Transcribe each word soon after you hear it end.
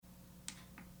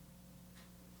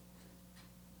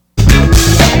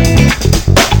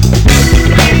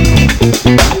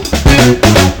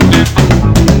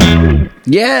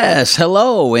Yes,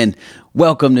 hello, and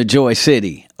welcome to Joy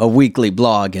City, a weekly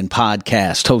blog and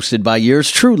podcast hosted by yours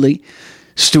truly,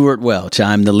 Stuart Welch.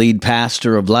 I'm the lead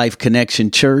pastor of Life Connection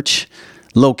Church,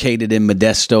 located in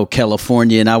Modesto,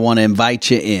 California, and I want to invite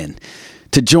you in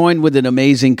to join with an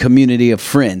amazing community of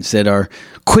friends that are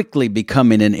quickly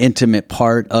becoming an intimate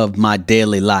part of my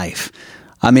daily life.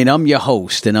 I'm your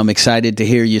host, and I'm excited to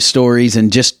hear your stories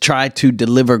and just try to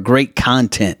deliver great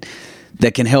content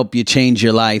that can help you change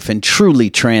your life and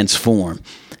truly transform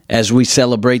as we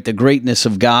celebrate the greatness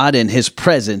of God and His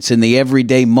presence in the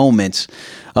everyday moments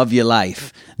of your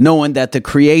life, knowing that the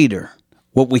Creator,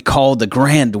 what we call the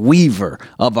grand weaver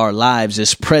of our lives,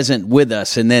 is present with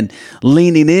us, and then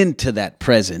leaning into that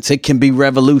presence. It can be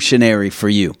revolutionary for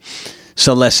you.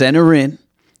 So let's enter in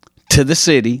to the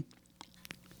city,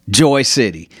 Joy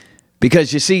City.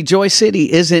 Because you see, Joy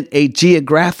City isn't a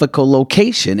geographical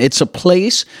location. It's a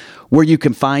place where you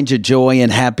can find your joy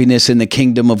and happiness in the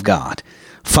kingdom of God,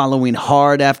 following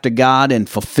hard after God and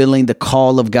fulfilling the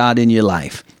call of God in your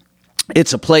life.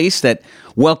 It's a place that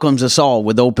welcomes us all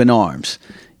with open arms.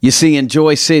 You see, in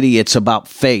Joy City, it's about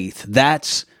faith.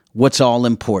 That's what's all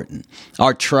important.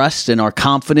 Our trust and our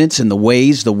confidence in the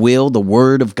ways, the will, the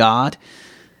word of God.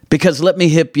 Because let me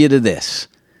hip you to this.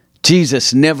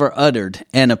 Jesus never uttered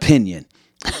an opinion.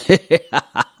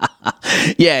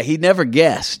 Yeah, he never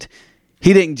guessed.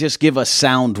 He didn't just give us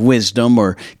sound wisdom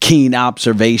or keen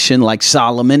observation like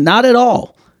Solomon. Not at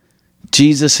all.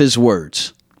 Jesus'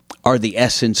 words are the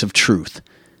essence of truth.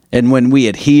 And when we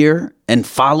adhere and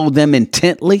follow them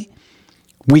intently,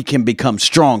 we can become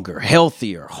stronger,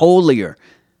 healthier, holier,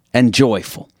 and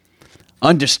joyful.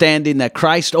 Understanding that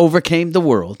Christ overcame the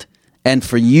world, and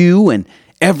for you and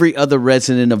every other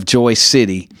resident of Joy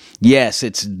City, yes,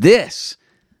 it's this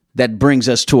that brings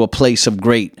us to a place of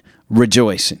great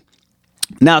rejoicing.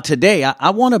 Now today, I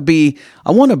want to be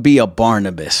a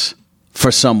Barnabas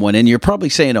for someone, and you're probably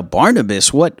saying, a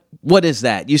Barnabas? What is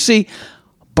that? You see,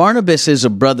 Barnabas is a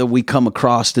brother we come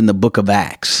across in the book of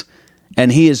Acts,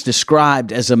 and he is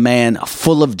described as a man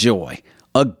full of joy,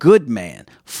 a good man,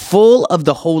 full of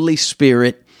the Holy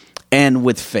Spirit and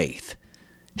with faith.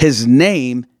 His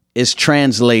name is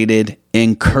translated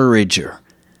encourager.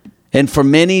 And for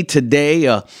many today,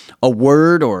 a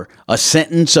word or a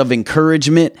sentence of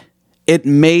encouragement, it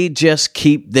may just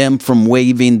keep them from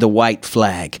waving the white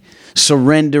flag,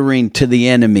 surrendering to the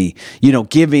enemy,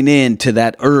 giving in to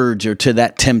that urge or to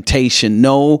that temptation.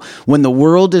 No, when the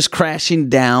world is crashing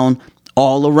down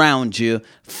all around you,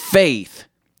 faith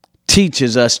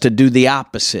teaches us to do the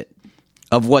opposite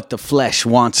of what the flesh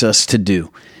wants us to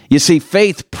do. You see,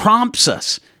 faith prompts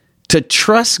us to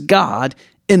trust God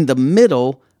in the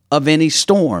middle of any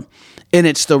storm. And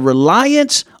it's the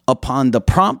reliance upon the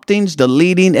promptings, the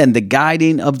leading, and the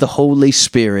guiding of the Holy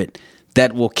Spirit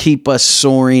that will keep us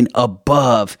soaring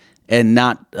above and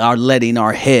not letting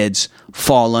our heads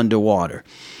fall underwater.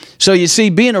 So you see,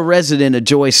 being a resident of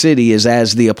Joy City is,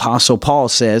 as the Apostle Paul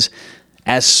says,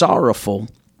 as sorrowful,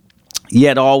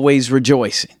 yet always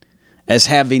rejoicing, as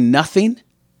having nothing,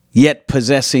 yet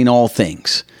possessing all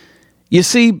things. You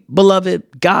see,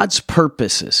 beloved, God's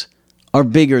purposes are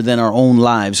bigger than our own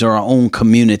lives or our own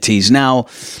communities. Now,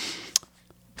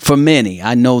 for many,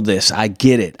 I know this, I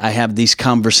get it. I have these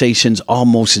conversations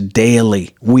almost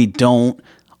daily. We don't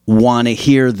want to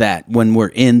hear that when we're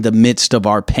in the midst of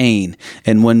our pain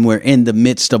and when we're in the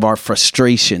midst of our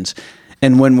frustrations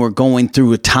and when we're going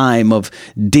through a time of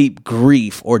deep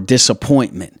grief or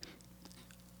disappointment.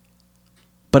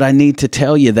 But I need to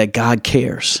tell you that God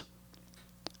cares.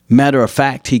 Matter of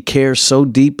fact, He cares so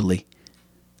deeply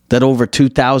that over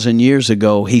 2,000 years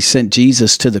ago, He sent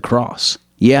Jesus to the cross.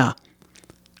 Yeah.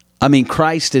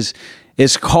 Christ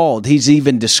is called, He's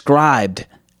even described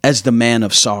as the man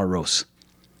of sorrows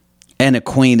and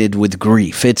acquainted with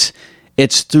grief.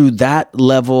 It's through that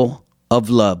level of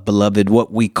love, beloved,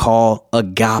 what we call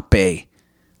agape,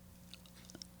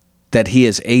 that He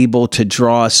is able to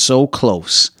draw us so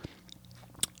close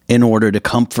in order to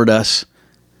comfort us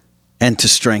and to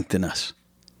strengthen us.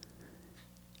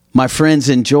 My friends,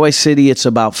 in Joy City, it's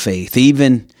about faith,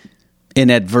 even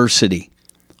in adversity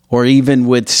or even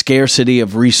with scarcity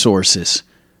of resources.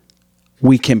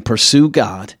 We can pursue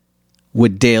God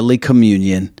with daily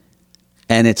communion,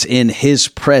 and it's in His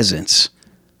presence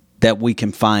that we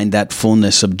can find that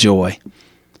fullness of joy.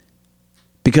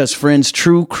 Because, friends,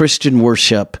 true Christian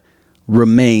worship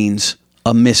remains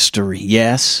a mystery.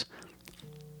 Yes,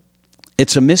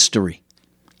 it's a mystery.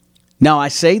 Now, I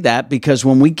say that because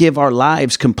when we give our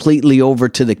lives completely over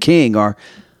to the King, our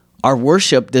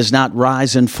worship does not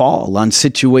rise and fall on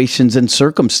situations and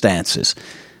circumstances.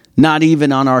 not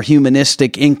even on our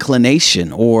humanistic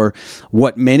inclination or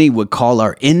what many would call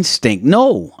our instinct.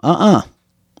 No,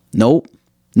 nope,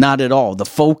 not at all. The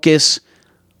focus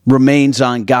remains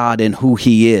on God and who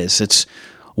he is. It's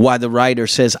why the writer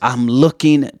says, I'm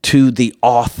looking to the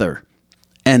author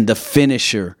and the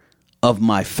finisher of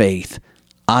my faith.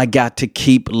 I got to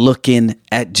keep looking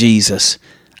at Jesus.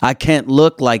 I can't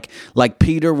look like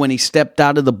Peter when he stepped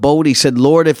out of the boat. He said,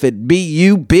 Lord, if it be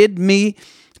you, bid me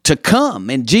to come.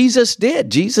 And Jesus did.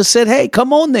 Jesus said, hey,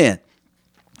 come on then.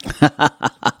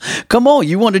 Come on.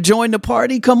 You want to join the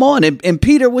party? Come on. And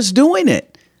Peter was doing it.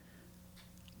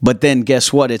 But then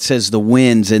guess what? It says the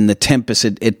winds and the tempest,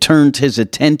 it turned his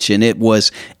attention. It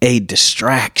was a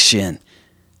distraction.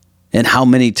 And how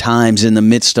many times in the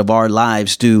midst of our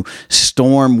lives do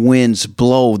storm winds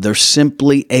blow? They're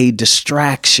simply a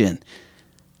distraction.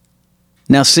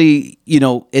 Now, see,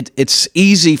 it's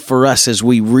easy for us as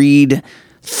we read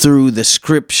through the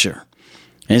scripture.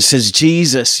 And it says,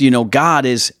 Jesus, God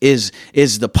is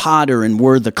the potter and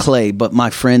we're the clay. But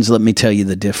my friends, let me tell you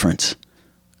the difference.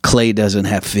 Clay doesn't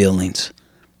have feelings.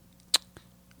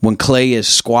 When clay is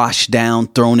squashed down,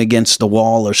 thrown against the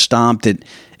wall or stomped,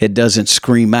 it doesn't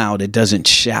scream out. It doesn't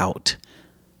shout.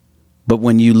 But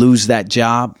when you lose that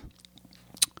job,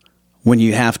 when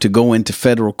you have to go into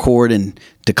federal court and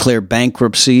declare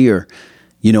bankruptcy, or,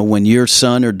 when your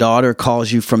son or daughter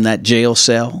calls you from that jail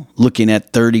cell, looking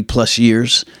at 30 plus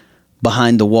years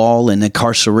behind the wall in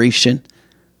incarceration,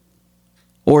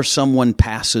 or someone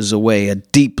passes away,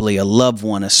 a loved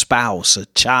one, a spouse, a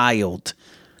child.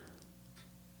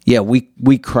 Yeah,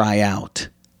 we cry out.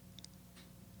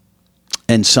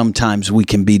 And sometimes we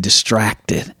can be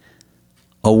distracted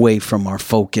away from our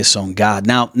focus on God.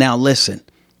 Now listen,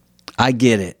 I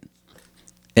get it.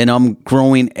 And I'm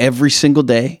growing every single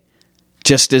day.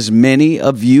 Just as many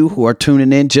of you who are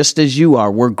tuning in, just as you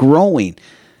are, we're growing.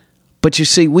 But you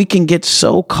see, we can get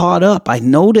so caught up. I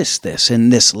noticed this in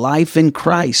this life in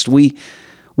Christ. We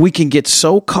can get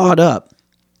so caught up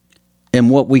in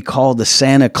what we call the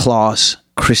Santa Claus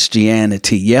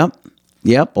Christianity.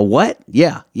 Yep. A what?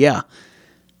 Yeah.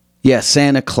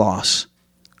 Santa Claus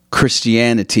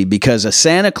Christianity. Because a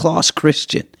Santa Claus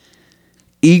Christian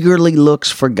eagerly looks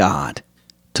for God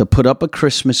to put up a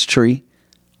Christmas tree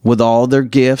with all their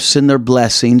gifts and their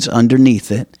blessings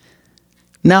underneath it.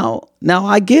 Now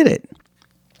I get it.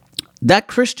 That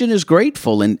Christian is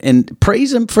grateful and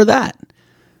praise him for that.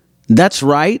 That's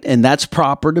right, and that's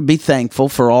proper to be thankful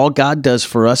for all God does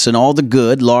for us and all the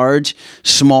good, large,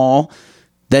 small,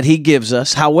 that he gives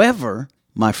us. However,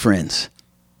 my friends,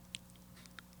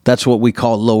 that's what we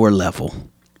call lower level.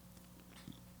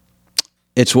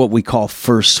 It's what we call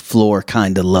first floor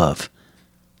kind of love.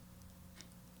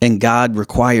 And God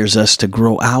requires us to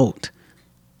grow out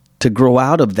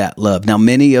of that love. Now,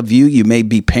 many of you may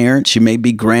be parents, you may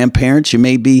be grandparents, you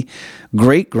may be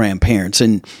great-grandparents.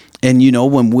 And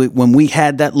when we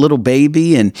had that little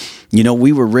baby and,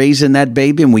 we were raising that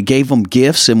baby and we gave them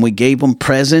gifts and we gave them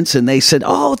presents and they said,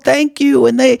 oh, thank you.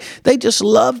 And they just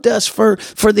loved us for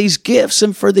these gifts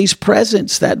and for these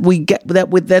presents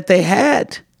that they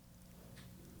had.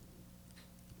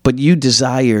 But you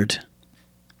desired,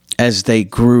 as they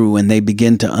grew and they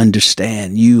began to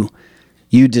understand, you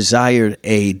desired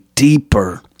a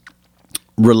deeper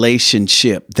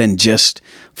relationship than just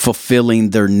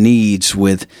fulfilling their needs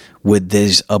with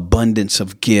this abundance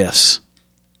of gifts.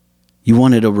 You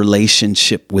wanted a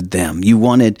relationship with them. You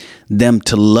wanted them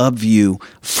to love you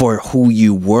for who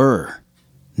you were,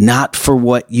 not for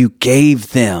what you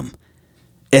gave them.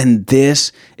 And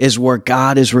this is where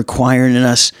God is requiring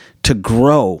us to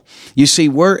grow. You see,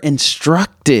 we're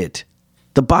instructed.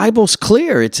 The Bible's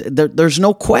clear. There's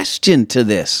no question to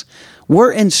this.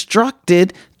 We're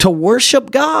instructed to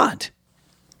worship God.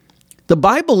 The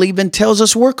Bible even tells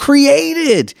us we're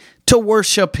created to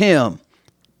worship him.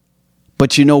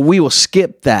 But we will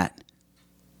skip that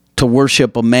to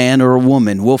worship a man or a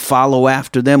woman. We'll follow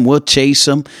after them. We'll chase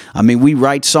them. We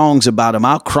write songs about them.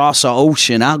 I'll cross an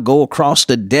ocean. I'll go across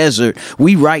the desert.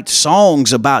 We write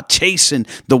songs about chasing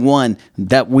the one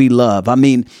that we love.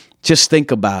 Just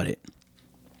think about it.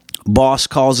 Boss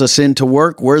calls us into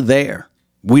work. We're there.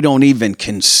 We don't even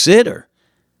consider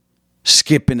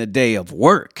skipping a day of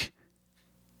work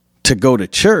to go to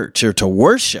church or to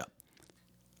worship.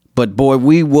 But boy,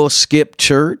 we will skip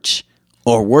church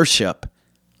or worship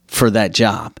for that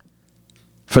job,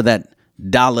 for that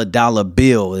dollar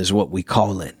bill is what we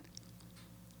call it.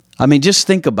 Just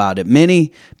think about it.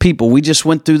 Many people, we just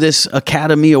went through this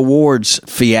Academy Awards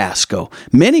fiasco.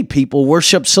 Many people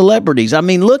worship celebrities.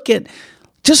 Look at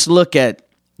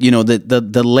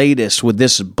the latest with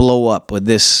this blow up with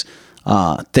this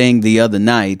thing the other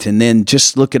night, and then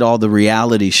just look at all the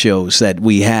reality shows that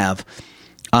we have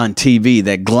on TV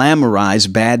that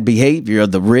glamorize bad behavior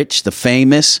of the rich, the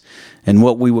famous, and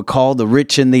what we would call the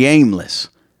rich and the aimless.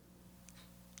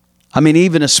 I mean,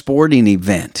 even a sporting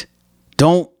event.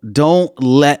 Don't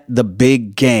let the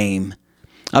big game.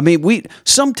 I mean,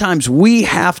 sometimes we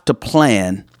have to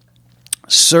plan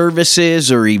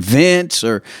services or events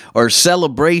or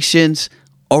celebrations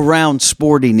around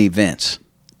sporting events.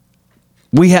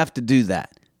 We have to do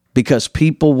that because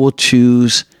people will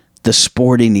choose the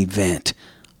sporting event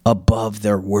above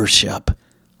their worship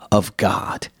of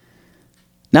God.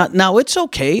 Now it's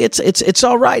okay. It's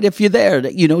all right if you're there.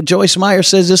 You know, Joyce Meyer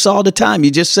says this all the time.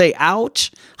 You just say, ouch,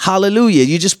 hallelujah.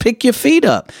 You just pick your feet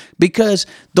up because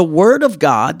the word of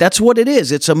God, that's what it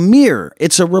is. It's a mirror.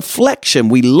 It's a reflection.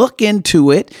 We look into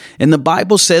it, and the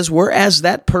Bible says we're as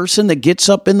that person that gets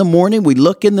up in the morning. We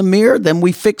look in the mirror, then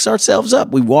we fix ourselves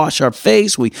up. We wash our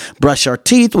face. We brush our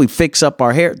teeth. We fix up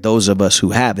our hair. Those of us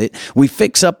who have it, we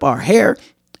fix up our hair.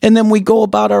 And then we go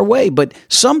about our way. But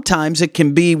sometimes it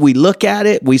can be we look at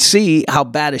it, we see how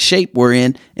bad a shape we're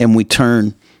in, and we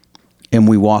turn and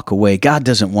we walk away. God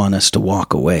doesn't want us to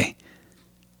walk away.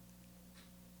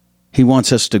 He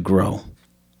wants us to grow.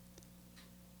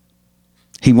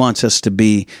 He wants us to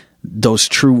be those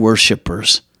true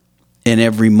worshipers in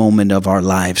every moment of our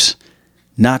lives,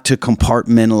 not to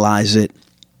compartmentalize it,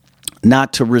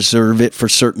 not to reserve it for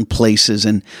certain places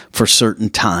and for certain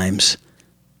times.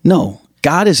 No.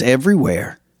 God is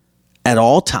everywhere, at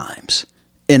all times,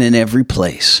 and in every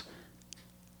place.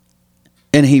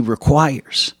 And he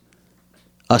requires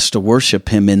us to worship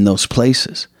him in those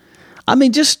places. I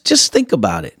mean, just think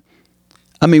about it.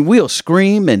 I mean, we'll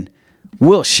scream and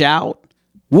we'll shout.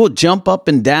 We'll jump up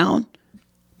and down.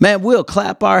 Man, we'll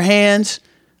clap our hands.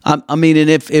 I mean,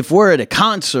 and if we're at a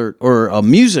concert or a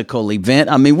musical event,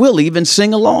 I mean, we'll even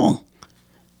sing along.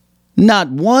 Not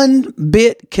one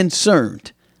bit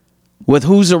concerned with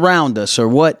who's around us or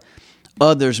what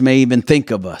others may even think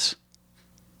of us.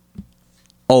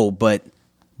 Oh, but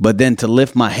then to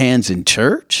lift my hands in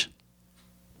church?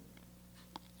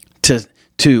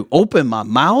 To open my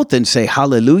mouth and say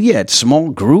hallelujah at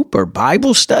small group or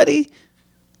Bible study?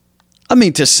 I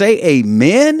mean, to say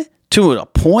amen to a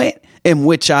point in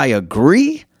which I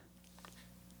agree?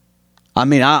 I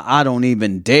mean, I don't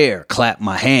even dare clap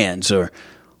my hands or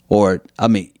I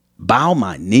mean, bow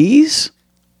my knees?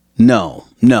 No,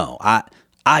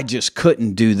 I just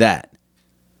couldn't do that.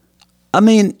 I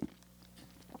mean,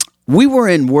 we were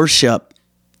in worship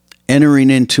entering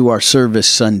into our service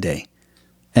Sunday,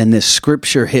 and this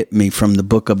scripture hit me from the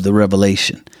book of the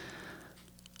Revelation,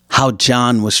 how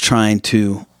John was trying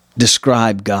to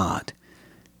describe God.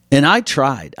 And I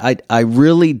tried, I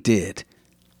really did,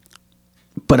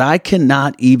 but I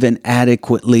cannot even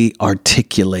adequately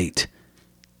articulate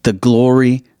the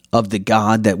glory of the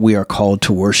God that we are called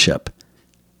to worship.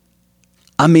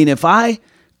 I mean, if I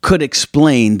could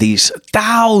explain these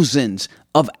thousands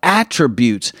of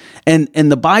attributes, and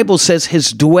the Bible says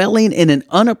his dwelling in an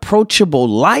unapproachable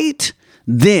light,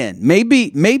 then, maybe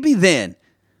then,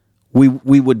 we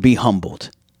would be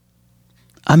humbled.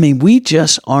 I mean, we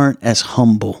just aren't as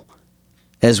humble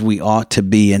as we ought to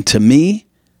be. And to me,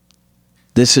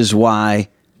 this is why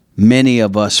many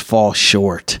of us fall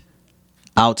short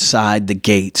outside the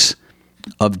gates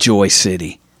of Joy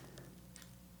City.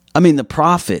 I mean, the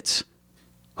prophets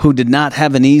who did not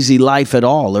have an easy life at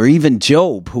all, or even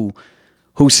Job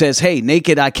who says, hey,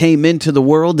 naked I came into the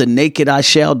world and naked I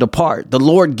shall depart. The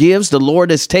Lord gives, the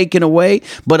Lord has taken away,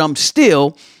 but I'm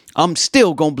still going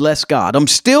to bless God. I'm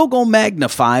still going to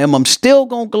magnify him. I'm still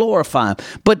going to glorify him.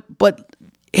 But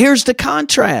here's the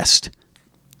contrast.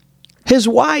 His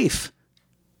wife,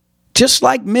 just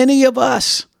like many of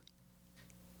us,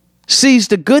 sees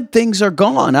the good things are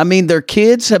gone. I mean, their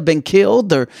kids have been killed.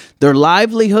 Their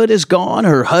livelihood is gone.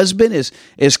 Her husband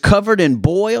is covered in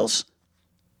boils.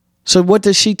 So what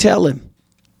does she tell him?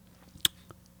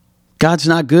 God's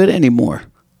not good anymore.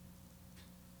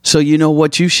 So you know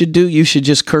what you should do? You should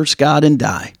just curse God and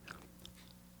die.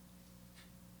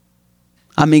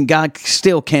 I mean, God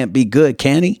still can't be good,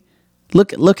 can he?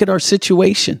 Look at our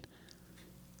situation.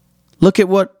 Look at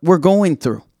what we're going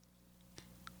through.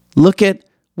 Look at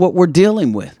what we're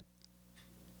dealing with.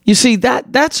 You see,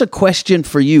 that's a question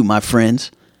for you, my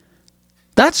friends.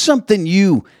 That's something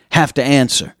you have to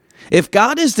answer. If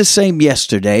God is the same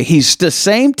yesterday, he's the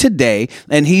same today,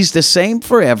 and he's the same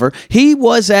forever. He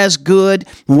was as good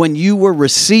when you were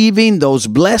receiving those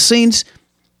blessings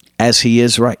as he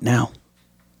is right now.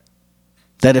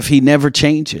 That if he never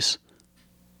changes,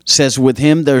 says with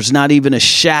him, there's not even a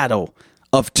shadow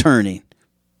of turning.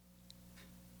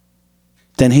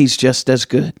 then he's just as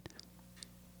good.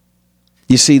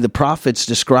 You see, the prophets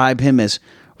describe him as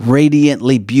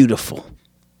radiantly beautiful,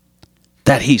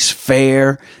 that he's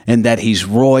fair and that he's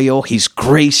royal, he's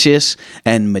gracious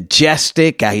and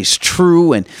majestic, he's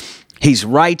true and he's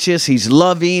righteous, he's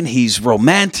loving, he's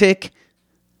romantic.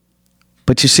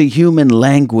 But you see, human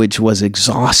language was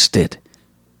exhausted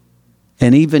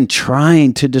and even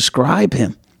trying to describe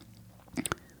him.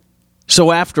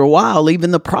 So after a while,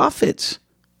 even the prophets,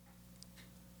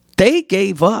 they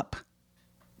gave up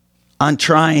on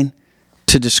trying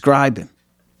to describe him.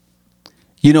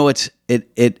 You know,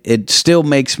 it still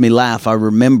makes me laugh. I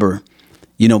remember,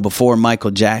 before Michael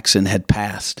Jackson had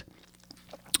passed,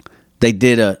 they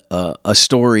did a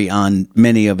story on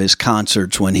many of his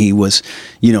concerts when he was,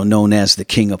 known as the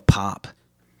King of Pop.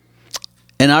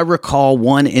 And I recall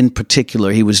one in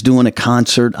particular. He was doing a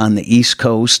concert on the East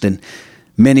Coast, and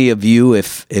many of you,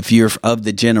 if you're of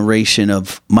the generation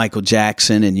of Michael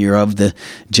Jackson and you're of the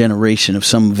generation of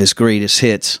some of his greatest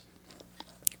hits,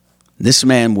 this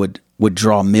man would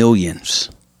draw millions.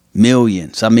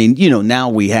 I mean, now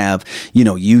we have,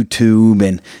 YouTube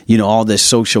and, all this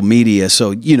social media.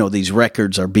 So, these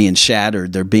records are being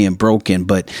shattered. They're being broken.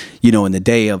 But, in the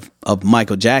day of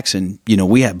Michael Jackson,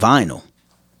 we had vinyl.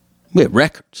 We had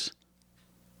records.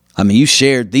 I mean, you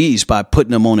shared these by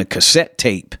putting them on a cassette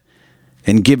tape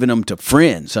and giving them to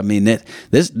friends. I mean,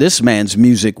 this man's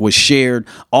music was shared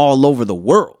all over the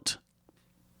world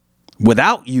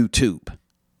without YouTube.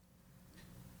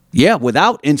 Yeah,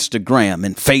 without Instagram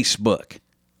and Facebook.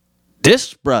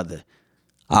 This brother,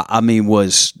 he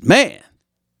was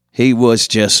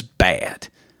just bad.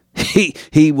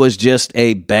 He was just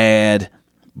a bad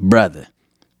brother.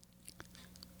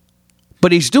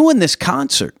 But he's doing this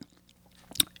concert.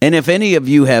 And if any of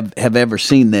you have ever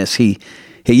seen this, he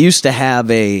used to have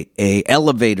a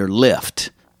elevator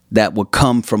lift that would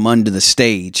come from under the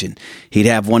stage, and he'd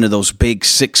have one of those big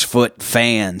 6-foot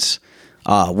fans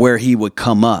where he would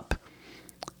come up.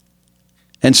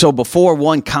 And so before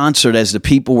one concert, as the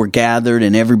people were gathered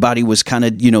and everybody was kind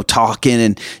of, talking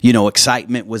and,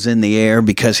 excitement was in the air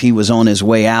because he was on his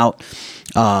way out,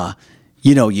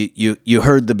 you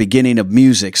heard the beginning of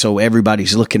music. So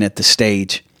everybody's looking at the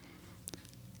stage,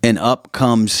 and up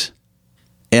comes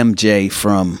MJ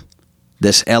from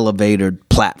this elevator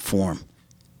platform.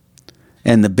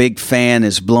 And the big fan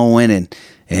is blowing,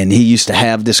 and he used to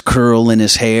have this curl in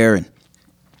his hair, and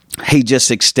he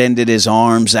just extended his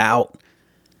arms out,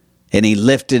 and he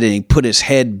lifted and he put his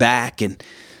head back, and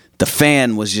the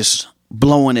fan was just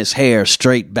blowing his hair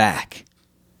straight back.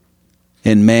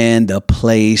 And man, the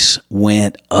place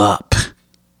went up.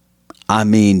 I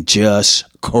mean, just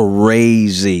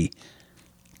crazy.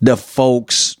 The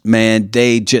folks, man,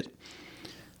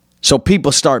 so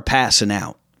people start passing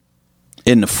out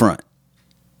in the front,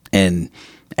 and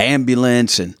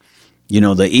ambulance and,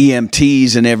 the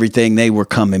EMTs and everything, they were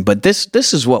coming. But this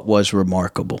is what was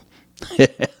remarkable.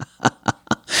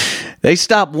 They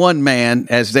stopped one man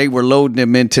as they were loading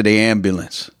him into the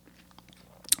ambulance.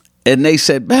 And they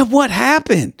said, man, what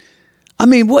happened? I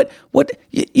mean,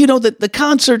 the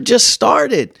concert just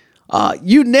started.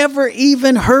 You never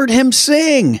even heard him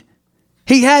sing.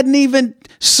 He hadn't even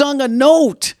sung a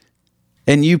note.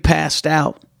 And you passed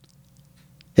out.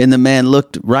 And the man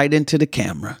looked right into the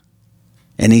camera.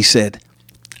 And he said,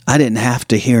 I didn't have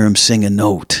to hear him sing a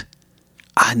note.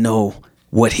 I know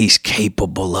what he's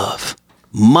capable of.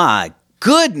 My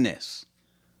goodness.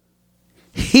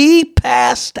 He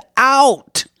passed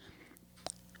out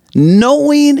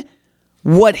knowing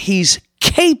what he's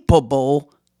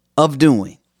capable of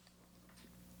doing.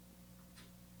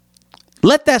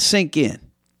 Let that sink in.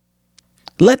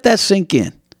 Let that sink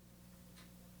in.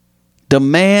 The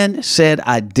man said,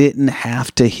 I didn't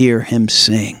have to hear him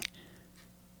sing.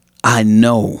 I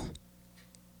know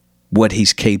what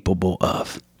he's capable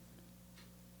of.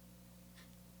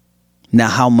 Now,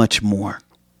 how much more?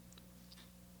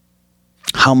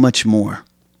 How much more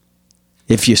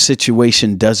if your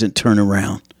situation doesn't turn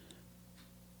around?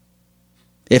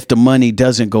 If the money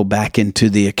doesn't go back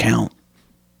into the account?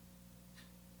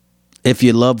 If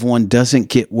your loved one doesn't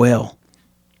get well?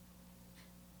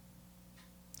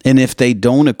 And if they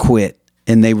don't acquit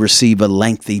and they receive a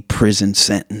lengthy prison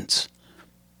sentence?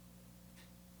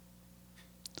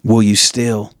 Will you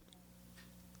still,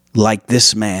 like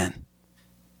this man,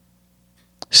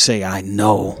 say, I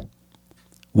know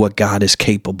what God is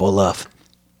capable of?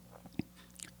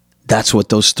 That's what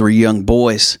those 3 young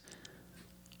boys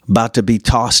about to be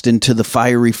tossed into the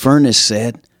fiery furnace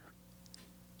said.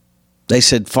 They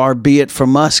said, far be it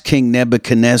from us, King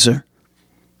Nebuchadnezzar.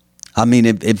 I mean,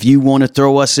 if you want to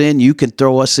throw us in, you can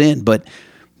throw us in. But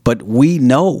we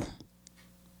know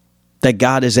that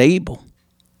God is able.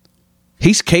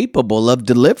 He's capable of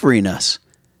delivering us.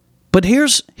 But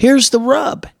here's the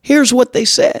rub. Here's what they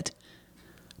said.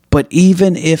 But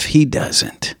even if he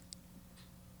doesn't,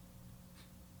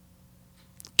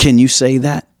 can you say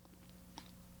that?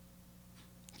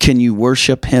 Can you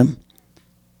worship him?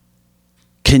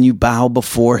 Can you bow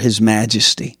before his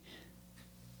majesty?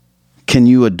 Can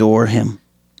you adore him?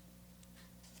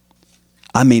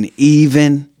 I mean,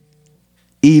 even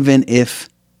if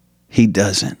he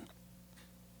doesn't.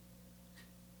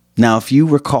 Now, if you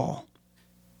recall,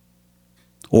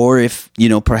 or if,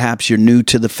 perhaps you're new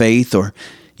to the faith, or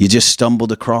you just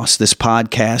stumbled across this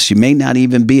podcast, you may not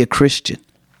even be a Christian.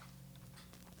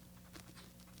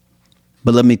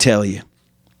 But let me tell you,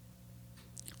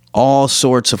 all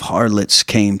sorts of harlots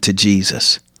came to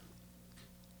Jesus.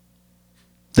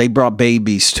 They brought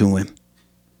babies to him.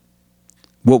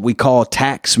 What we call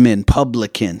taxmen,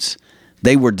 publicans.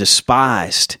 They were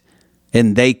despised,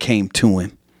 and they came to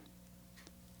him.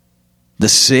 The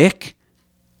sick,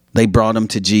 they brought him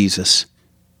to Jesus.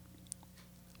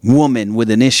 Woman with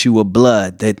an issue of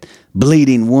blood, that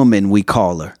bleeding woman we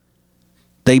call her,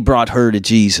 they brought her to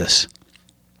Jesus.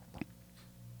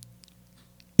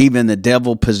 Even the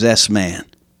devil-possessed man.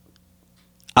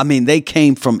 I mean, they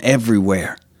came from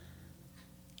everywhere.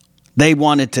 They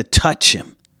wanted to touch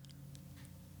him.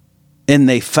 And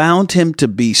they found him to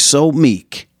be so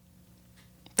meek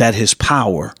that his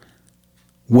power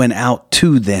went out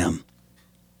to them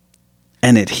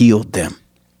and it healed them.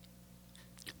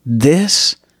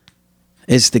 This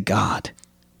is the God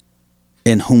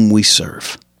in whom we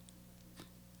serve.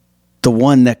 The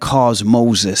one that caused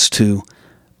Moses to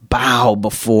bow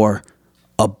before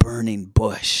a burning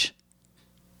bush.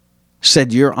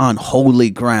 Said, "You're on holy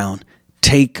ground.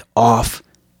 Take off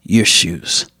your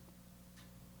shoes."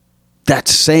 That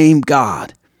same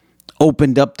God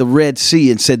opened up the Red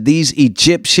Sea and said, "These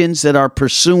Egyptians that are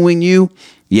pursuing you,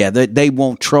 they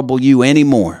won't trouble you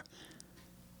anymore."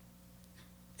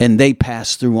 And they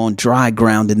passed through on dry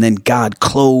ground, and then God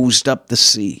closed up the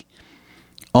sea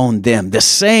on them. The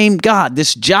same God,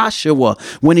 this Joshua,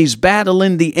 when he's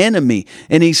battling the enemy,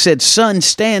 and he said, "Sun,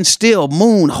 stand still,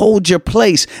 moon, hold your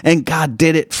place," and God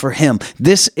did it for him.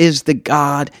 This is the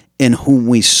God in whom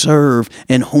we serve,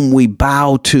 in whom we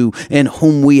bow to, in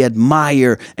whom we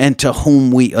admire, and to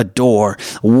whom we adore.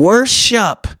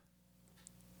 Worship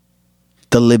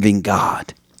the living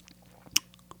God,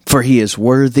 for he is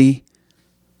worthy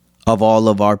of all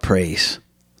of our praise.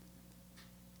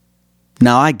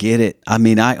 Now, I get it. I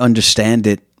mean, I understand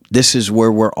it. This is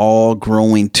where we're all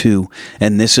growing to,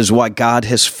 and this is what God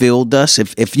has filled us.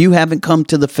 If you haven't come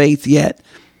to the faith yet,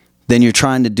 then you're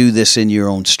trying to do this in your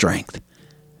own strength.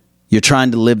 You're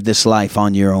trying to live this life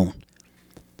on your own.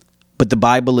 But the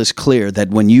Bible is clear that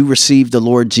when you receive the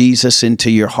Lord Jesus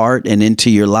into your heart and into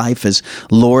your life as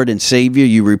Lord and Savior,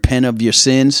 you repent of your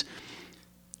sins,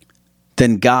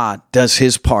 then God does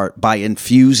his part by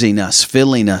infusing us,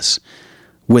 filling us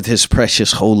with his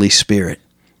precious Holy Spirit.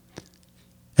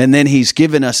 And then he's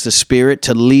given us the Spirit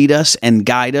to lead us and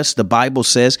guide us, the Bible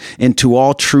says, into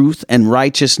all truth and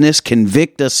righteousness,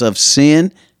 convict us of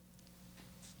sin,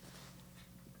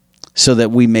 so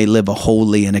that we may live a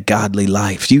holy and a godly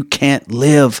life. You can't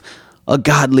live a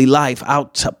godly life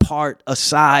apart,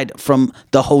 aside from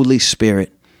the Holy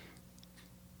Spirit.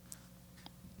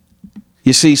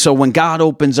 You see, so when God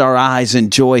opens our eyes in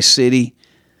Joy City,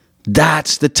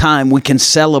 that's the time we can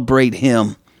celebrate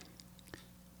him.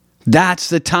 That's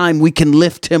the time we can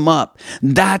lift him up.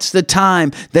 That's the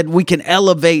time that we can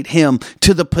elevate him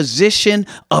to the position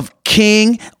of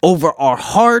king over our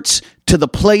hearts, to the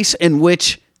place in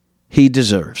which he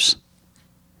deserves.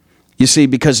 You see,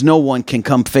 because no one can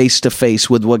come face to face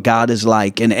with what God is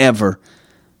like and ever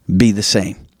be the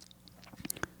same.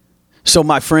 So,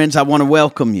 my friends, I want to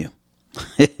welcome you.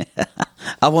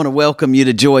 I want to welcome you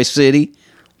to Joy City,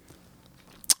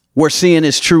 where seeing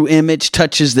his true image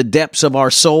touches the depths of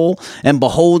our soul, and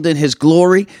beholding his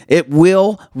glory, it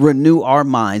will renew our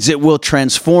minds. It will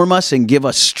transform us and give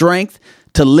us strength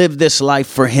to live this life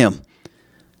for him.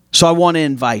 So I want to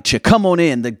invite you. Come on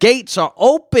in. The gates are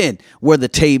open where the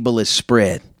table is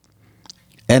spread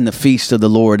and the feast of the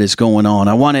Lord is going on.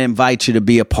 I want to invite you to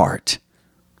be a part.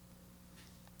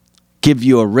 Give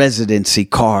you a residency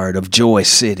card of Joy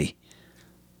City,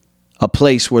 a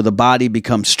place where the body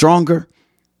becomes stronger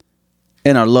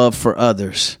and our love for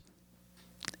others,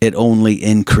 it only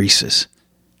increases.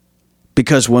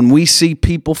 Because when we see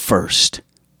people first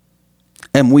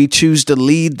and we choose to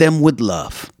lead them with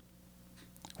love,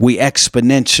 we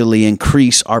exponentially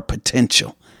increase our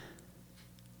potential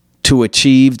to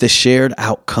achieve the shared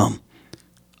outcome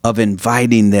of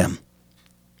inviting them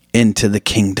into the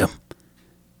kingdom.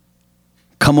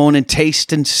 Come on and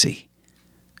taste and see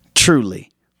truly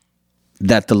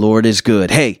that the Lord is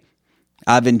good. Hey,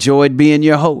 I've enjoyed being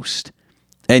your host,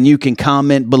 and you can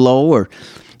comment below, or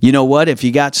you know what? If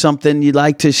you got something you'd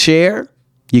like to share,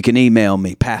 you can email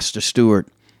me, Pastor Stewart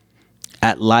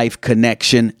at Life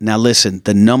Connection. Now listen,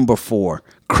 the number 4,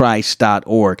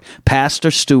 Christ.org.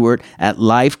 Pastor Stewart at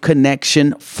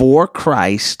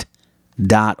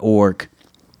lifeconnectionforchrist.org.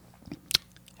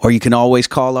 Or you can always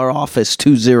call our office,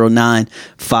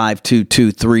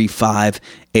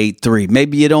 209-522-3583.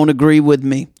 Maybe you don't agree with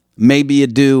me. Maybe you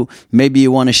do. Maybe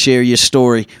you want to share your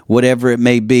story. Whatever it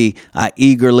may be, I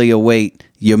eagerly await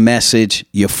your message,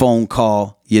 your phone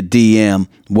call, your DM,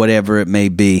 whatever it may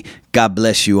be. God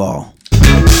bless you all.